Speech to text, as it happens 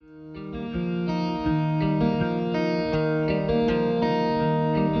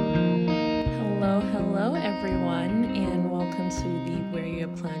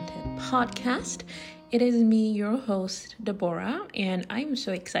podcast. It is me, your host, Deborah, and I'm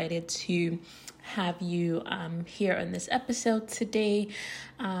so excited to have you here on this episode today.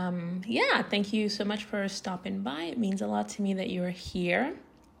 Thank you so much for stopping by. It means a lot to me that you're here.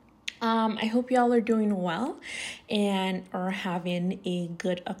 I hope y'all are doing well and are having a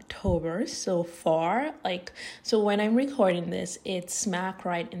good October so far. So when I'm recording this, it's smack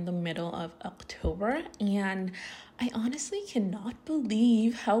right in the middle of October, and I honestly cannot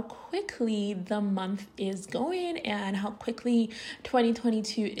believe how quickly the month is going and how quickly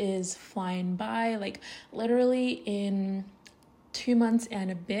 2022 is flying by. Like literally in 2 months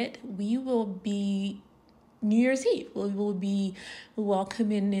and a bit, we will be New Year's Eve. We will be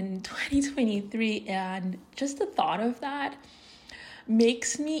welcoming in 2023, and just the thought of that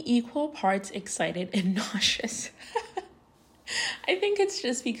makes me equal parts excited and nauseous. I think it's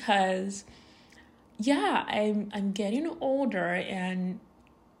just because, I'm getting older and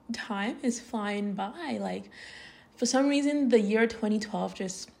time is flying by. Like for some reason, the year 2012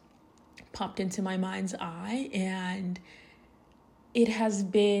 just popped into my mind's eye, and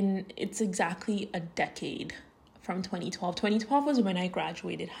it's exactly a decade from 2012. 2012 was when I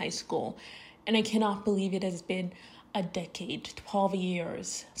graduated high school, and I cannot believe it has been a decade, 10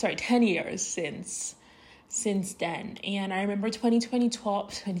 years since then. And I remember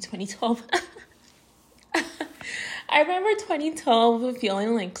 2012. I remember 2012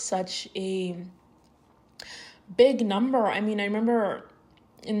 feeling like such a big number. I mean, I remember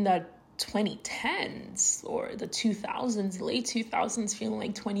in the 2010s or the 2000s, late 2000s, feeling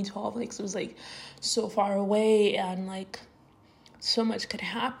like 2012 like it was like so far away, and like so much could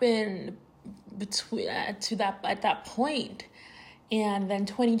happen at that point. And then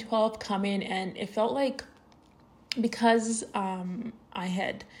 2012 come in, and it felt like because I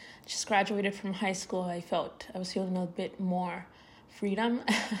had just graduated from high school, I was feeling a bit more freedom.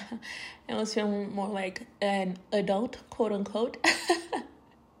 I was feeling more like an adult, quote unquote.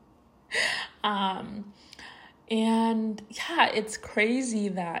 It's crazy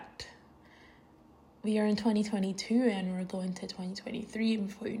that we are in 2022 and we're going to 2023.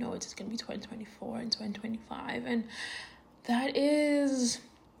 Before you know it, it's going to be 2024 and 2025. And that is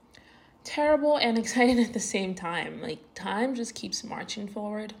terrible and exciting at the same time. Like time just keeps marching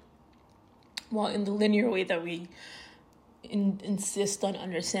forward. Well, in the linear way that we insist on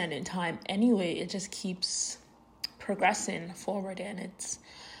understanding time anyway, it just keeps progressing forward, and it's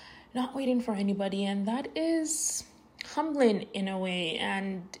not waiting for anybody, and that is humbling in a way.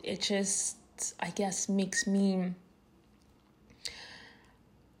 And it just, I guess, makes me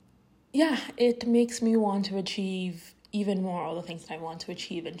want to achieve even more, all the things that I want to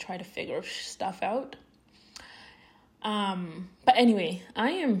achieve, and try to figure stuff out. But anyway, I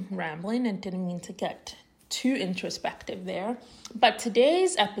am rambling and didn't mean to get too introspective there. But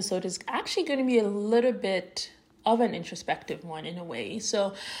today's episode is actually going to be a little bit of an introspective one in a way.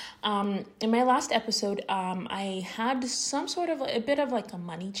 So in my last episode, I had some sort of a bit of like a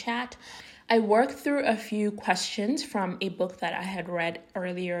money chat. I worked through a few questions from a book that I had read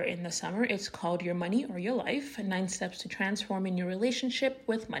earlier in the summer. It's called Your Money or Your Life: 9 Steps to Transforming Your Relationship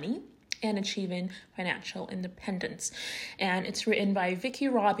with Money and Achieving Financial Independence. And it's written by Vicki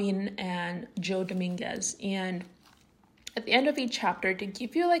Robin and Joe Dominguez. And at the end of each chapter, they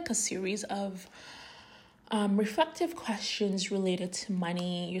give you like a series of reflective questions related to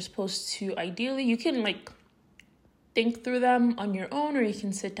money. You're supposed to, ideally, you can like think through them on your own, or you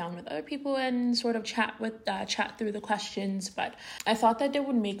can sit down with other people and sort of chat through the questions. But I thought that it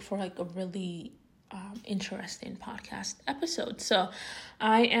would make for like a really interesting podcast episode. So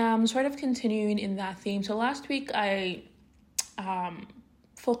I am sort of continuing in that theme. So last week I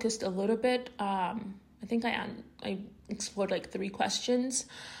focused a little bit. I think I explored like 3 questions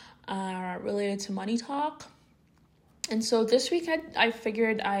related to money talk. And so this week I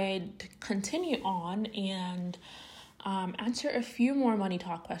figured I'd continue on and answer a few more money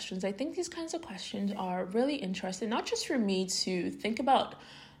talk questions. I think these kinds of questions are really interesting, not just for me to think about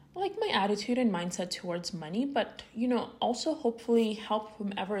like my attitude and mindset towards money, but, also hopefully help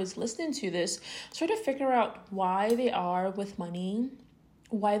whomever is listening to this sort of figure out why they are with money,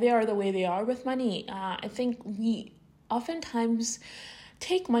 why they are the way they are with money. I think we oftentimes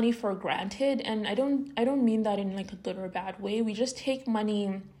take money for granted, and I don't mean that in like a good or bad way. We just take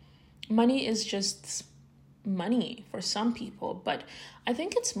money is just money for some people, but I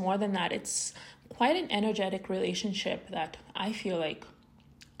think it's more than that. It's quite an energetic relationship that I feel like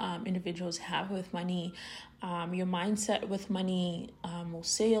individuals have with money. Your mindset with money will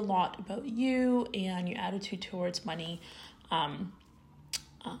say a lot about you and your attitude towards money.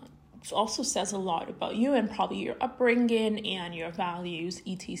 also says a lot about you and probably your upbringing and your values,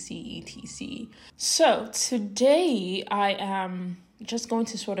 etc, etc. So today I am just going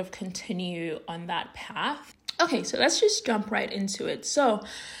to sort of continue on that path. Okay, so let's just jump right into it. So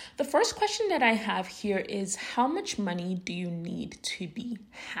the first question that I have here is, how much money do you need to be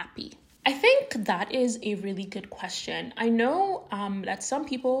happy? I think that is a really good question. I know that some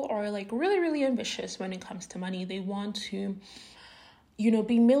people are like really, really ambitious when it comes to money. They want to,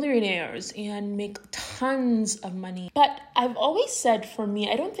 be millionaires and make tons of money. But I've always said, for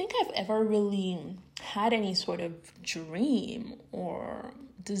me, I don't think I've ever really had any sort of dream or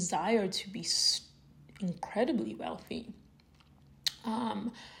desire to be incredibly wealthy. I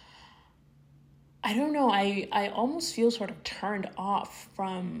don't know. I almost feel sort of turned off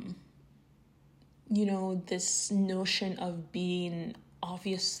from, this notion of being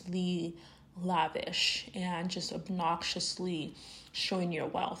obviously lavish and just obnoxiously showing your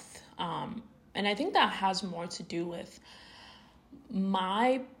wealth. And I think that has more to do with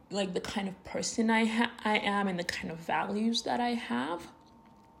the kind of person I am and the kind of values that I have.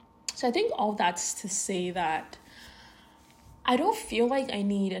 So I think all that's to say that I don't feel like I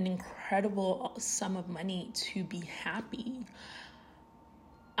need an incredible sum of money to be happy.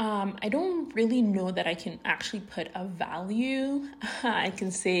 I don't really know that I can actually put a value. I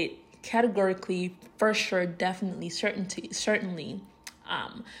can say categorically, for sure, definitely, certainly,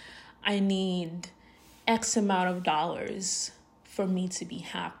 I need X amount of dollars for me to be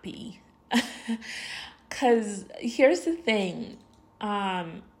happy. Because here's the thing,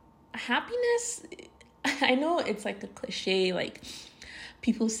 happiness, I know it's like a cliche, like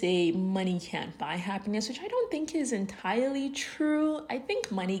people say money can't buy happiness, which I don't think is entirely true. I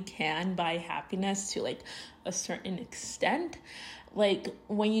think money can buy happiness to like a certain extent. Like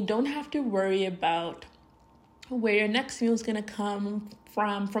when you don't have to worry about where your next meal is going to come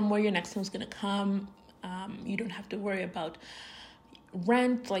from where your next meal is going to come. You don't have to worry about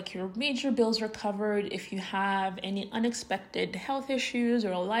rent, like your major bills are covered. If you have any unexpected health issues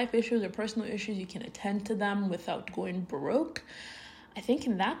or life issues or personal issues, you can attend to them without going broke. I think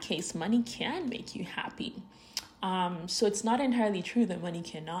in that case, money can make you happy. So it's not entirely true that money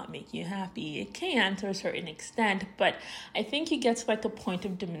cannot make you happy. It can to a certain extent, but I think it gets like a point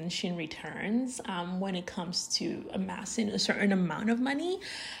of diminishing returns when it comes to amassing a certain amount of money.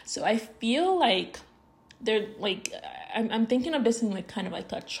 So I feel like I'm thinking of this in like kind of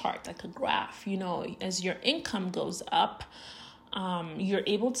like a chart, like a graph, as your income goes up, you're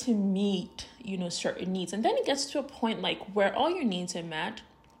able to meet, certain needs. And then it gets to a point like where all your needs are met.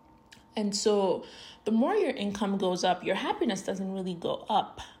 And so the more your income goes up, your happiness doesn't really go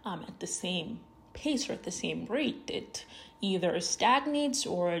up at the same pace or at the same rate. It either stagnates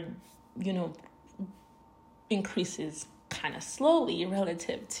or, increases kind of slowly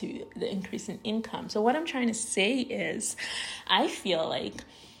relative to the increase in income. So what I'm trying to say is I feel like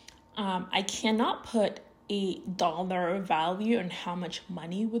I cannot put a dollar value on how much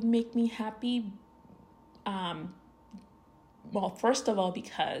money would make me happy. Well, first of all,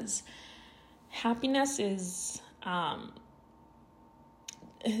 because happiness is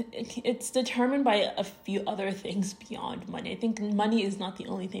it's determined by a few other things beyond money. I think money is not the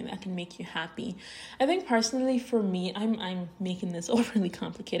only thing that can make you happy. I think personally for me, I'm making this overly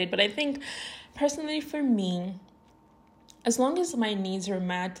complicated, but I think personally for me, as long as my needs are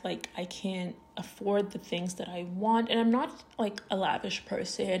met, like I can afford the things that I want, and I'm not like a lavish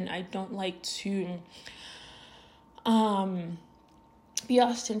person. I don't like to be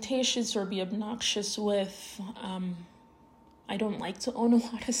ostentatious or be obnoxious with I don't like to own a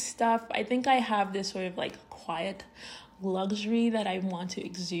lot of stuff. I think I have this sort of like quiet luxury that I want to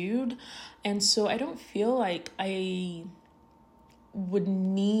exude. And so I don't feel like I would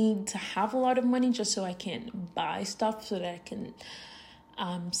need to have a lot of money just so I can buy stuff so that I can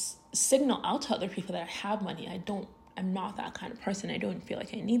signal out to other people that I have money. I'm not that kind of person. I don't feel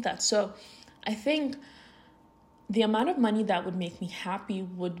like I need that. So I think the amount of money that would make me happy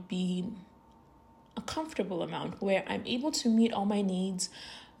would be a comfortable amount where I'm able to meet all my needs,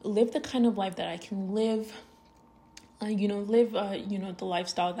 live the kind of life that I can live, the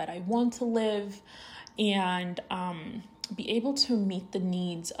lifestyle that I want to live, and be able to meet the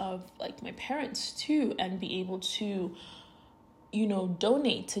needs of like my parents too, and be able to,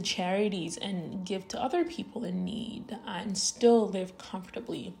 donate to charities and give to other people in need and still live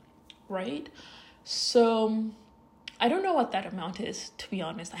comfortably, right? So I don't know what that amount is, to be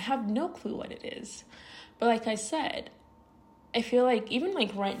honest. I have no clue what it is. But like I said, I feel like even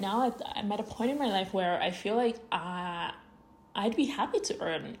like right now, I'm at a point in my life where I feel like I'd be happy to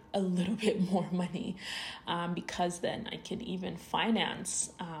earn a little bit more money, because then I could even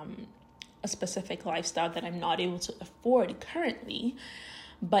finance a specific lifestyle that I'm not able to afford currently.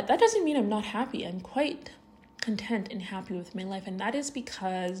 But that doesn't mean I'm not happy. I'm quite content and happy with my life, and that is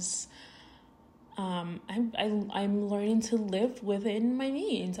because I'm learning to live within my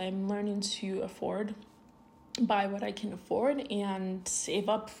means. I'm learning to buy what I can afford and save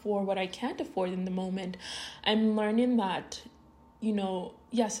up for what I can't afford in the moment. I'm learning that,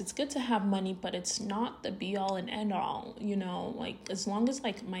 yes, it's good to have money, but it's not the be all and end all. Like, as long as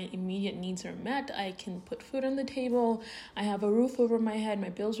like my immediate needs are met, I can put food on the table, I have a roof over my head, my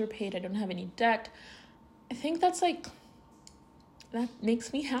bills are paid, I don't have any debt. I think that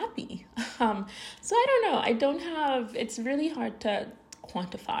makes me happy. So I don't know. It's really hard to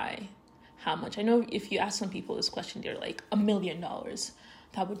quantify how much. I know if you ask some people this question, they're like, $1 million,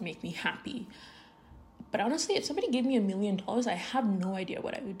 that would make me happy. But honestly, if somebody gave me $1 million, I have no idea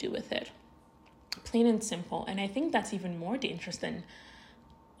what I would do with it. Plain and simple. And I think that's even more dangerous than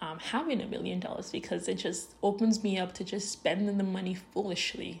having $1 million, because it just opens me up to just spending the money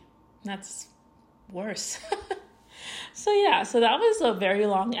foolishly. That's worse. So that was a very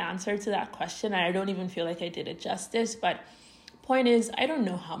long answer to that question. I don't even feel like I did it justice, but point is, I don't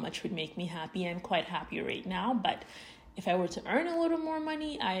know how much would make me happy. I'm quite happy right now, but if I were to earn a little more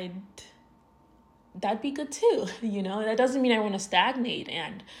money, that'd be good too. That doesn't mean I want to stagnate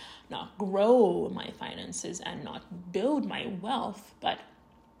and not grow my finances and not build my wealth, but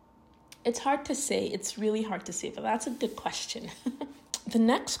it's hard to say. It's really hard to say, but that's a good question. The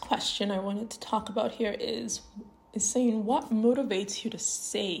next question I wanted to talk about here is saying, what motivates you to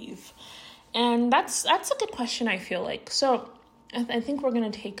save? And that's a good question, I feel like. So I think we're going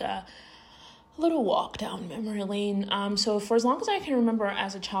to take a little walk down memory lane. So for as long as I can remember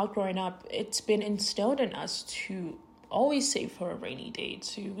as a child growing up, it's been instilled in us to always save for a rainy day.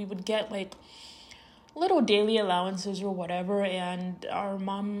 So we would get like little daily allowances or whatever, and our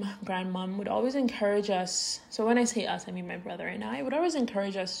grandmom would always encourage us. So when I say us, I mean my brother and I would always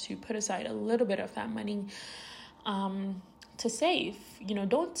encourage us to put aside a little bit of that money to save.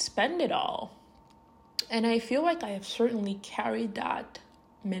 Don't spend it all. And I feel like I have certainly carried that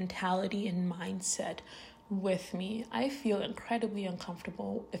mentality and mindset with me. I feel incredibly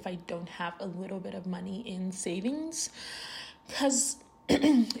uncomfortable if I don't have a little bit of money in savings, because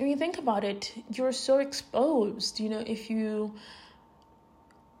when you think about it, you're so exposed. If you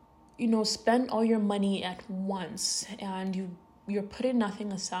spend all your money at once and you're putting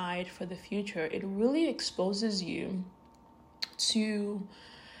nothing aside for the future, it really exposes you to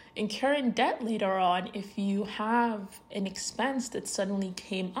incurring debt later on if you have an expense that suddenly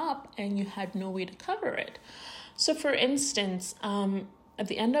came up and you had no way to cover it. So for instance, at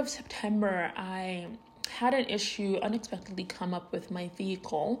the end of September, I had an issue unexpectedly come up with my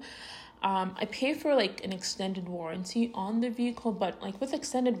vehicle. I pay for like an extended warranty on the vehicle, but like with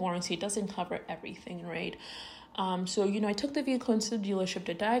extended warranty, it doesn't cover everything, right? So I took the vehicle into the dealership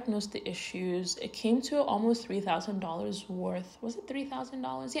to diagnose the issues. It came to almost $3,000 worth. Was it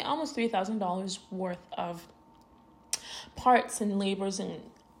 $3,000? Yeah, almost $3,000 worth of parts and labors, and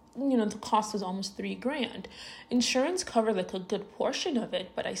the cost was almost $3,000. Insurance covered like a good portion of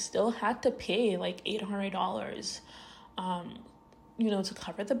it, but I still had to pay like $800, to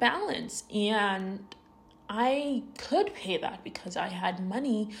cover the balance. And I could pay that because I had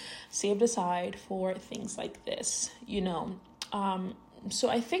money saved aside for things like this, So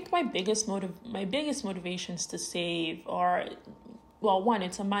I think my biggest motivations to save are, well, one,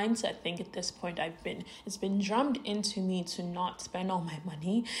 it's a mindset thing at this point. It's been drummed into me to not spend all my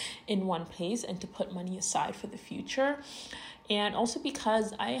money in one place and to put money aside for the future. And also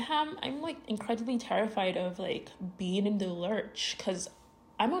because I'm like incredibly terrified of like being in the lurch, because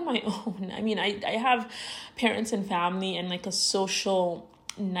I'm on my own. I mean, I have parents and family and like a social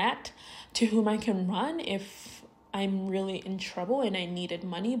net to whom I can run if I'm really in trouble and I needed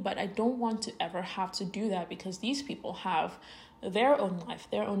money, but I don't want to ever have to do that because these people have their own life,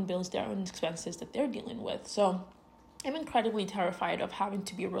 their own bills, their own expenses that they're dealing with. So I'm incredibly terrified of having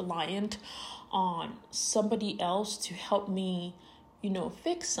to be reliant on somebody else to help me,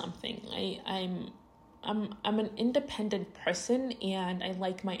 fix something. I'm an independent person and I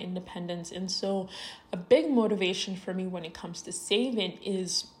like my independence. And so a big motivation for me when it comes to saving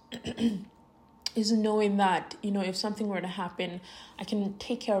is knowing that, if something were to happen, I can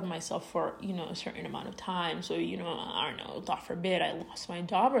take care of myself for, a certain amount of time. So, I don't know, God forbid I lost my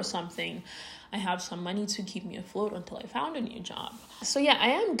job or something, I have some money to keep me afloat until I found a new job. So yeah, I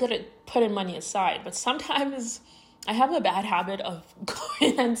am good at putting money aside, but sometimes I have a bad habit of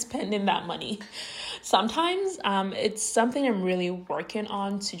going and spending that money. Sometimes it's something I'm really working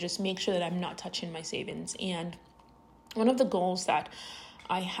on to just make sure that I'm not touching my savings. And one of the goals that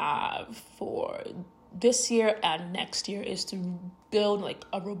I have for this year and next year is to build like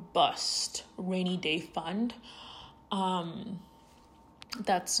a robust rainy day fund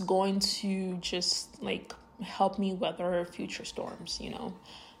that's going to just like help me weather future storms,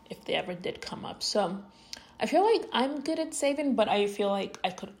 if they ever did come up. So I feel like I'm good at saving, but I feel like I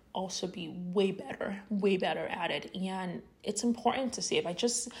could also be way better at it. And it's important to save.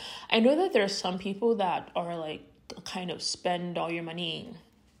 I know that there are some people that are like kind of spend all your money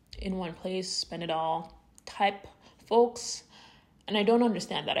in one place, spend it all type folks. And I don't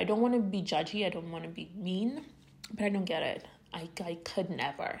understand that. I don't want to be judgy. I don't want to be mean, but I don't get it. I could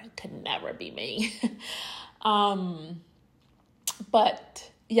never be me.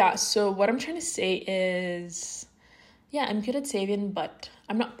 But yeah, so what I'm trying to say is, yeah, I'm good at saving, but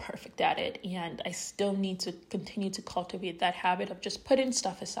I'm not perfect at it. And I still need to continue to cultivate that habit of just putting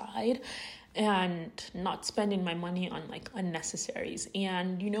stuff aside and not spending my money on like unnecessaries.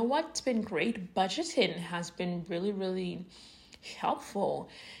 And you know what's been great? Budgeting has been really, really helpful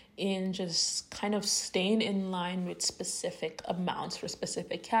in just kind of staying in line with specific amounts for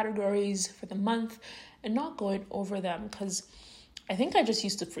specific categories for the month and not going over them, because I think I just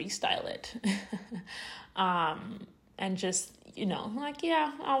used to freestyle it. And just, like,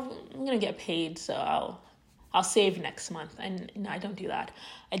 yeah, I'm going to get paid, so I'll save next month. And I don't do that.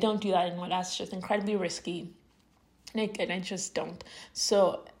 I don't do that anymore. That's just incredibly risky. And I just don't.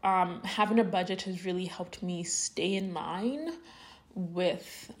 So having a budget has really helped me stay in line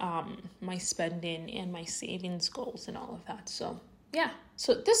with my spending and my savings goals and all of that. So yeah.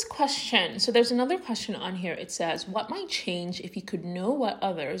 So there's another question on here. It says, what might change if you could know what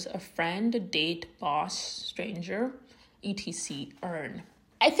others, a friend, a date, boss, stranger, etc. earn?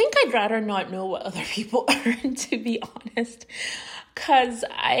 I think I'd rather not know what other people earn, to be honest, because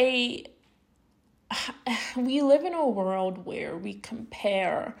we live in a world where we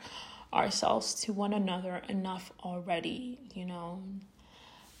compare ourselves to one another enough already.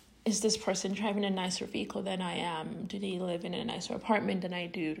 Is this person driving a nicer vehicle than I am? Do they live in a nicer apartment than I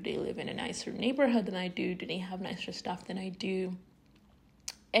do? Do they live in a nicer neighborhood than I do? Do they have nicer stuff than I do?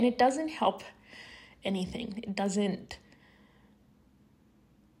 And it doesn't help anything. It doesn't.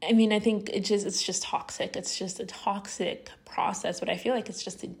 I mean, I think it's just toxic. It's just a toxic process, but I feel like it's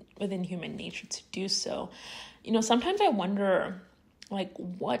just within human nature to do so. Sometimes I wonder, like,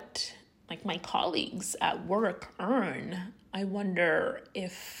 what, like, my colleagues at work earn. I wonder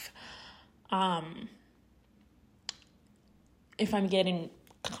if I'm getting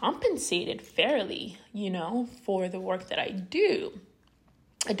compensated fairly, for the work that I do.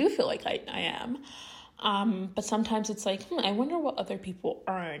 I do feel like I am. But sometimes it's like, I wonder what other people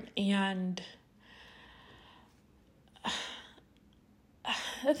earn. And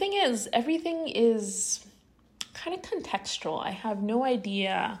the thing is, everything is kind of contextual. I have no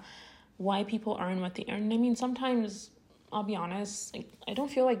idea why people earn what they earn. I mean, sometimes, I'll be honest, I don't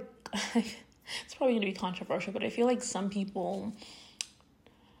feel like, it's probably going to be controversial, but I feel like some people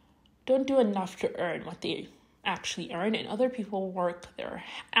don't do enough to earn what they actually earn, and other people work their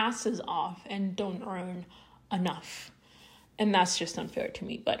asses off and don't earn enough. And that's just unfair to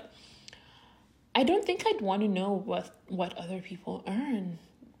me. But I don't think I'd want to know what other people earn,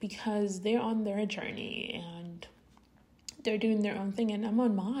 because they're on their journey and they're doing their own thing and I'm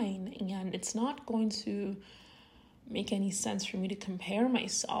on mine, and it's not going to make any sense for me to compare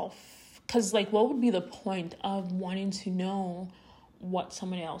myself, because like, what would be the point of wanting to know what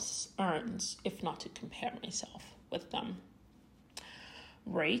someone else earns if not to compare myself with them,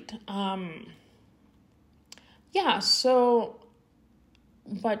 right?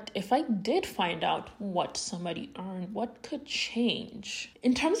 But if I did find out what somebody earned, what could change?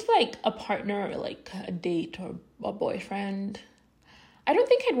 In terms of like a partner, like a date or a boyfriend, I don't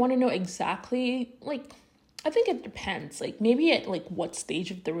think I'd want to know exactly. Like, I think it depends. Like, maybe at like what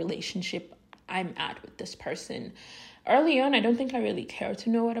stage of the relationship I'm at with this person. Early on, I don't think I really care to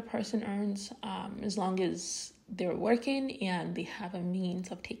know what a person earns, as long as they're working and they have a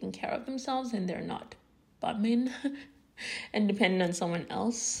means of taking care of themselves and they're not bumming and depending on someone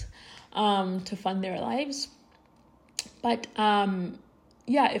else to fund their lives. But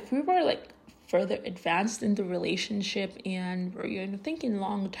if we were like further advanced in the relationship and we're thinking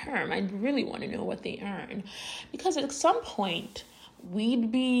long term, I'd really want to know what they earn, because at some point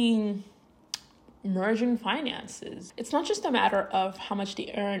we'd be merging finances. It's not just a matter of how much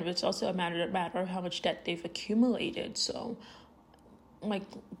they earn, but it's also a matter of how much debt they've accumulated. So like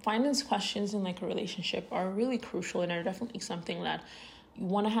finance questions in like a relationship are really crucial and are definitely something that you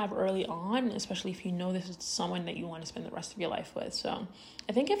want to have early on, especially if you know this is someone that you want to spend the rest of your life with. So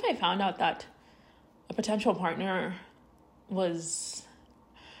I think if I found out that a potential partner was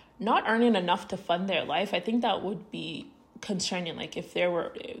not earning enough to fund their life, I think that would be concerning. Like if they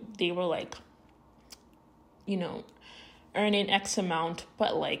were like, you know, earning X amount,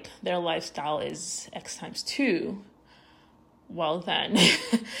 but like their lifestyle is X times 2, well then,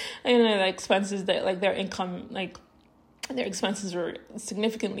 the expenses that like their income, like their expenses were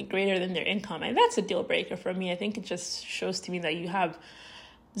significantly greater than their income. And that's a deal breaker for me. I think it just shows to me that you have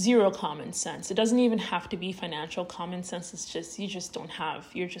zero common sense. It doesn't even have to be financial common sense. It's just, you're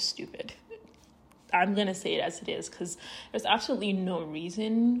just stupid. I'm going to say it as it is, because there's absolutely no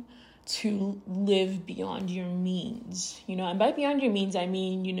reason to live beyond your means, and by beyond your means, I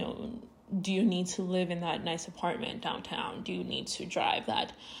mean, do you need to live in that nice apartment downtown? Do you need to drive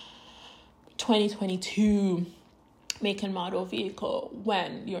that 2022 make and model vehicle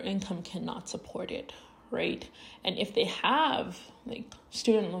when your income cannot support it, right? And if they have like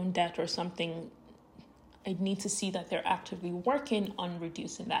student loan debt or something, I need to see that they're actively working on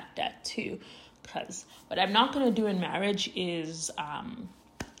reducing that debt too. Because what I'm not going to do in marriage is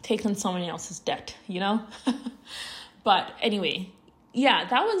take on someone else's debt, But anyway, yeah,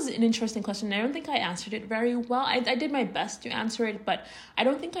 that was an interesting question. I don't think I answered it very well. I did my best to answer it, but I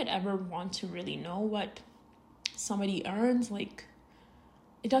don't think I'd ever want to really know what somebody earns. Like,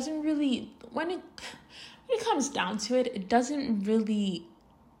 it doesn't really, when it comes down to it, it doesn't really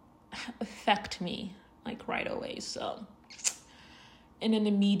affect me like right away. So in an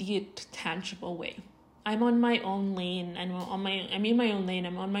immediate, tangible way, I'm on my own lane. I'm in my own lane.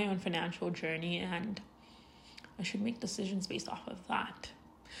 I'm on my own financial journey, and I should make decisions based off of that.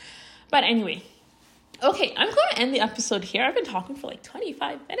 But anyway, okay, I'm going to end the episode here. I've been talking for like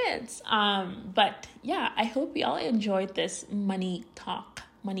 25 minutes. But yeah, I hope you all enjoyed this money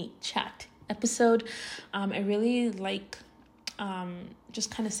chat episode. I really like just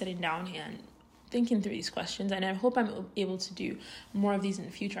kind of sitting down and thinking through these questions, and I hope I'm able to do more of these in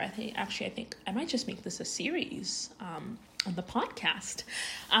the future. I think I might just make this a series on the podcast.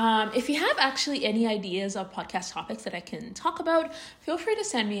 If you have actually any ideas of podcast topics that I can talk about, feel free to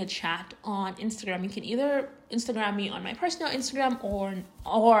send me a chat on Instagram. You can either Instagram me on my personal Instagram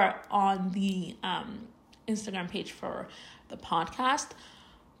or on the Instagram page for the podcast.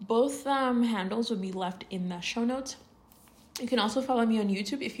 Both handles will be left in the show notes. You can also follow me on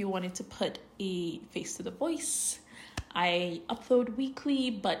YouTube if you wanted to put a face to the voice. I upload weekly,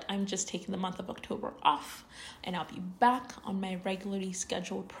 but I'm just taking the month of October off, and I'll be back on my regularly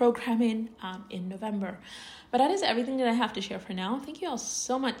scheduled programming in November. But that is everything that I have to share for now. Thank you all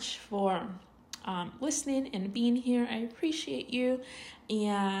so much for listening and being here. I appreciate you,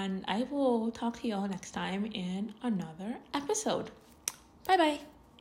 and I will talk to you all next time in another episode. Bye-bye.